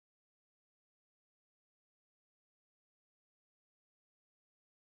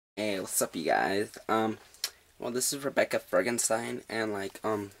Hey, what's up, you guys? Well, this is Rebeca Fergenstien, and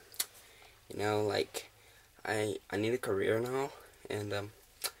I need a career now, and I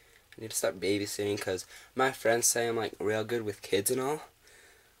need to start babysitting, because my friends say I'm, real good with kids and all.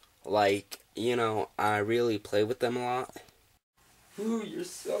 I really play with them a lot. Ooh, you're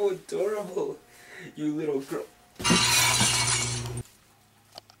so adorable, you little girl.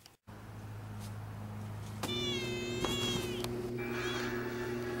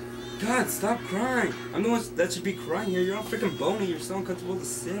 God, stop crying! I'm the one that should be crying here. You're all freaking bony. You're so uncomfortable to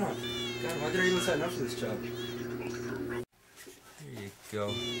sit on. God, why did I even sign up for this job? There you go.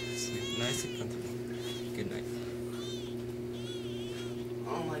 Sleep nice and comfortable. Good night.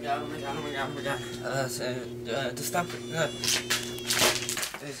 Oh my god, oh my god, oh my god, oh my god. Just stop.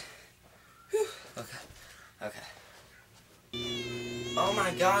 Okay. Oh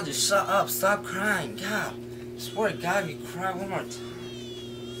my god, just shut up. Stop crying. God. I swear to God, if you cry one more time.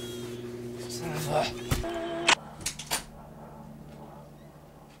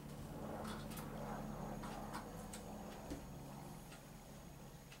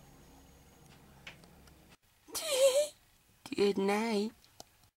 Good night.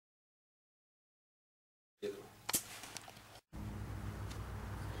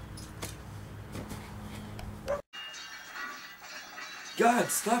 God,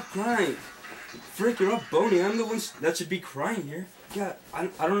 stop crying. Frick, you're all bony. I'm the one that should be crying here. God, I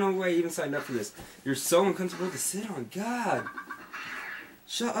don't know why I even signed up for this. You're so uncomfortable to sit on. God.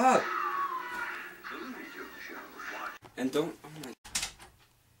 Shut up. And don't... Oh my...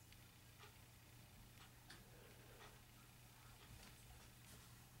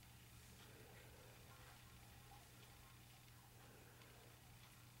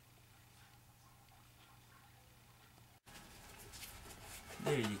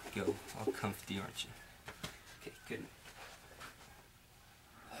 There you go. All comfy, aren't you? Okay, good.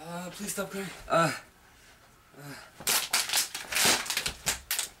 Please stop crying.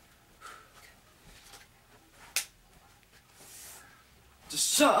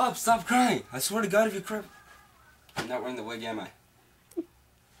 Just shut up! Stop crying! I swear to God, if you cry... I'm not wearing the wig, am I?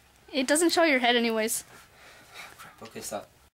 It doesn't show your head anyways. Crap, okay, stop.